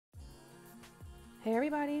Hey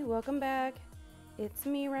everybody, welcome back. It's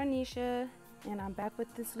me, Ronisha, and I'm back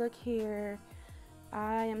with this look here.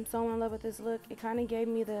 I am so in love with this look. It kind of gave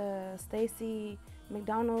me the Stacy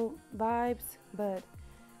McDonald vibes, but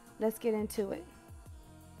let's get into it.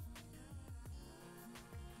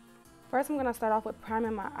 First, I'm going to start off with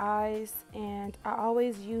priming my eyes, and I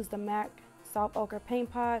always use the MAC Soft Ochre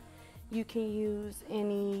Paint Pot. You can use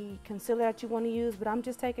any concealer that you want to use, but I'm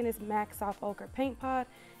just taking this MAC Soft Ochre Paint Pot,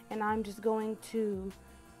 and I'm just going to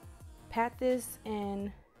pat this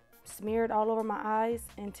and smear it all over my eyes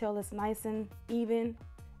until it's nice and even.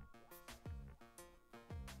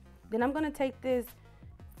 Then I'm going to take this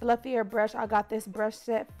fluffier brush. I got this brush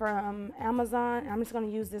set from Amazon. I'm just going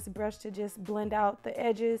to use this brush to just blend out the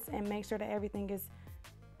edges and make sure that everything is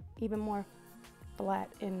even more flat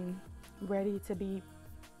and ready to be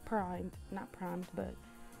primed. Not primed, but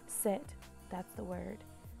set. That's the word.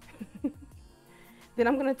 Then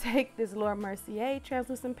I'm going to take this Laura Mercier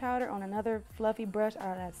translucent powder on another fluffy brush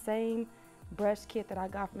out of that same brush kit that I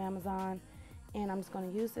got from Amazon. And I'm just going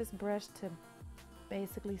to use this brush to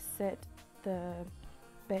basically set the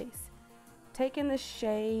base. Taking the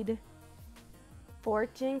shade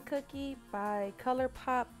Fortune Cookie by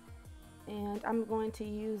ColourPop, and I'm going to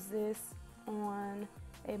use this on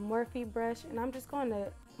a Morphe brush, and I'm just going to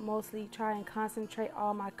mostly try and concentrate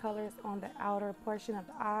all my colors on the outer portion of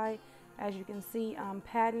the eye. As you can see, I'm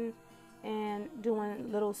patting and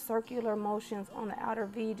doing little circular motions on the outer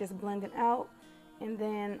V, just blending out, and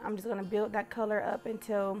then I'm just going to build that color up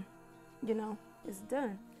until, you know, it's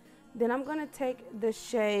done. Then I'm going to take the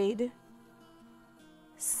shade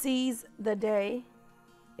Seize the Day.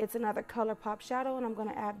 It's another ColourPop shadow, and I'm going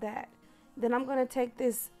to add that. Then I'm going to take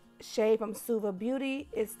this shade from Suva Beauty.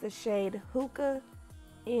 It's the shade Hookah,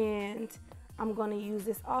 and I'm going to use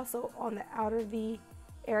this also on the outer V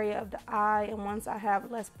area of the eye, and once I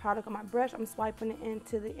have less product on my brush, I'm swiping it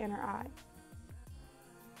into the inner eye.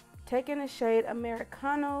 Taking the shade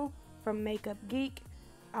Americano from Makeup Geek,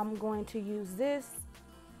 I'm going to use this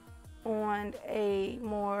on a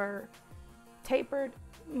more tapered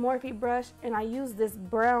Morphe brush, and I use this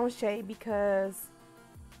brown shade because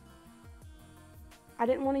I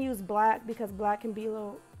didn't want to use black because black can be a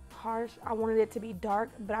little harsh. I wanted it to be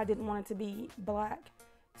dark, but I didn't want it to be black,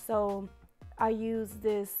 so I used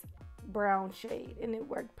this brown shade and it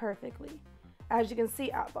worked perfectly. As you can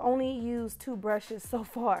see, I've only used two brushes so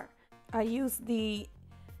far. I used the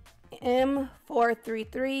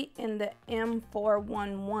M433 and the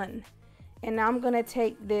M411. And now I'm going to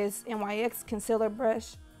take this NYX concealer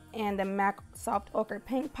brush and the MAC Soft Ochre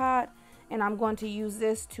Paint Pot, and I'm going to use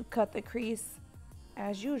this to cut the crease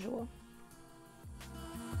as usual.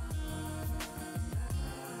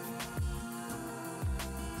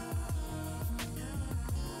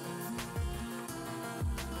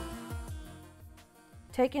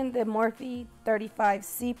 Taking the Morphe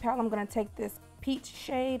 35C palette, I'm going to take this peach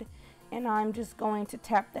shade, and I'm just going to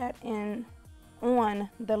tap that in on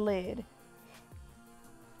the lid.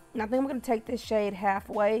 And I think I'm going to take this shade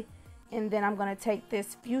halfway, and then I'm going to take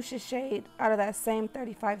this fuchsia shade out of that same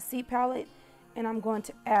 35C palette, and I'm going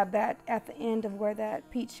to add that at the end of where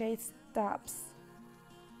that peach shade stops.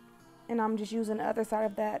 And I'm just using the other side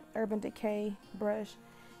of that Urban Decay brush.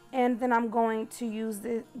 And then I'm going to use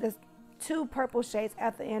this two purple shades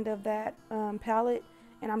at the end of that palette,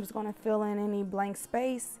 and I'm just going to fill in any blank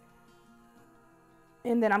space.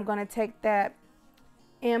 And then I'm going to take that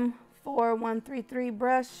M4133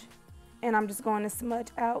 brush, and I'm just going to smudge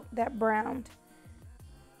out that not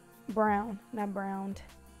browned.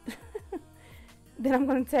 Then I'm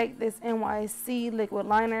going to take this NYC liquid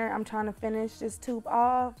liner. I'm trying to finish this tube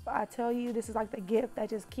off. I tell you, this is like the gift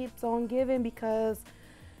that just keeps on giving, because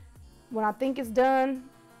when I think it's done,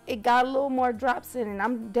 it got a little more drops in it.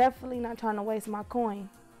 I'm definitely not trying to waste my coin,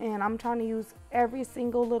 and I'm trying to use every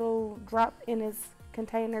single little drop in this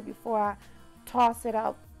container before I toss it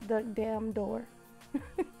out the damn door.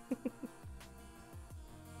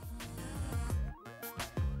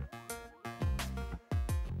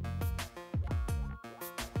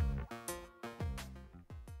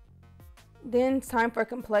 Then it's time for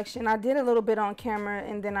complexion. I did a little bit on camera,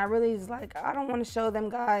 and then I really was like, I don't want to show them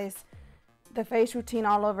guys the face routine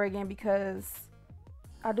all over again, because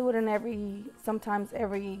I do it in sometimes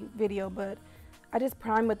every video, but I just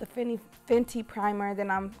prime with the Fenty primer.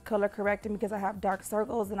 Then I'm color correcting because I have dark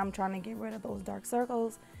circles, and I'm trying to get rid of those dark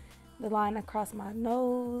circles. The line across my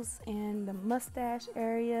nose and the mustache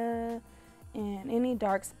area, and any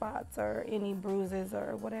dark spots or any bruises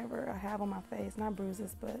or whatever I have on my face. Not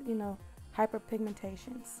bruises, but you know,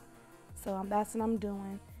 hyperpigmentations. So that's what I'm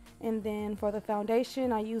doing. And then for the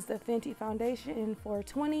foundation, I use the Fenty foundation in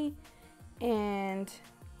 420, and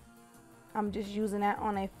I'm just using that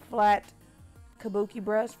on a flat kabuki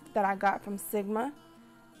brush that I got from Sigma.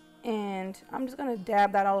 And I'm just gonna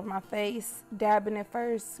dab that all over my face, dabbing it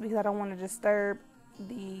first because I don't want to disturb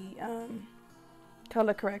the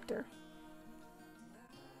color corrector.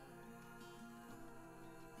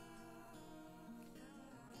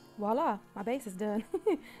 Voila, my base is done.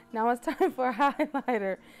 Now it's time for a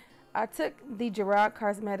highlighter. I took the Gerard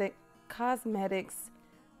Cosmetics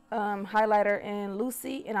highlighter in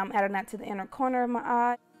Lucy, and I'm adding that to the inner corner of my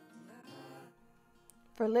eye.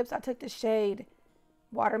 For lips, I took the shade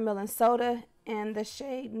Watermelon Soda and the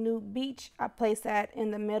shade Nude Beach. I placed that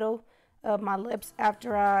in the middle of my lips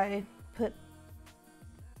after I put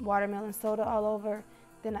Watermelon Soda all over.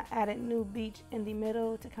 Then I added Nude Beach in the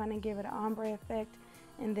middle to kind of give it an ombre effect.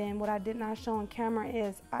 And then what I did not show on camera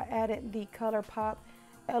is I added the ColourPop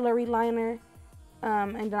Ellery liner,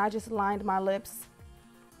 and then I just lined my lips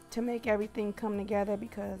to make everything come together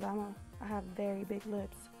because I have very big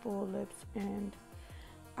lips, full lips, and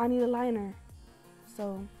I need a liner.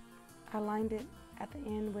 So I lined it at the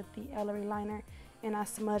end with the Ellery liner, and I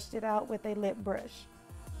smudged it out with a lip brush.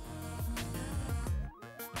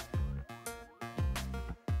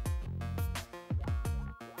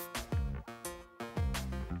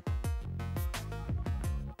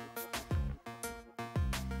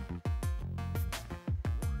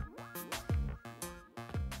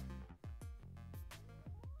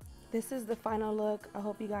 This is the final look. I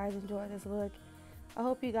hope you guys enjoy this look. I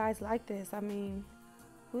hope you guys like this. I mean,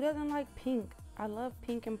 who doesn't like pink? I love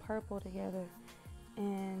pink and purple together.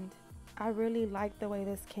 And I really like the way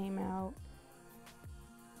this came out.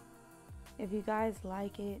 If you guys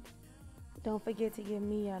like it, don't forget to give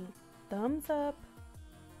me a thumbs up,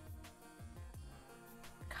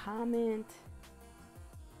 comment,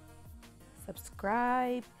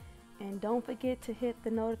 subscribe, and don't forget to hit the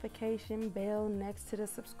notification bell next to the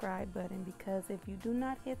subscribe button, because if you do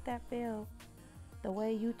not hit that bell, the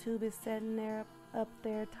way YouTube is setting up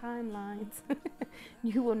their timelines,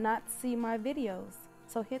 you will not see my videos.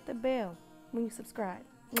 So hit the bell when you subscribe.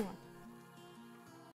 Mwah.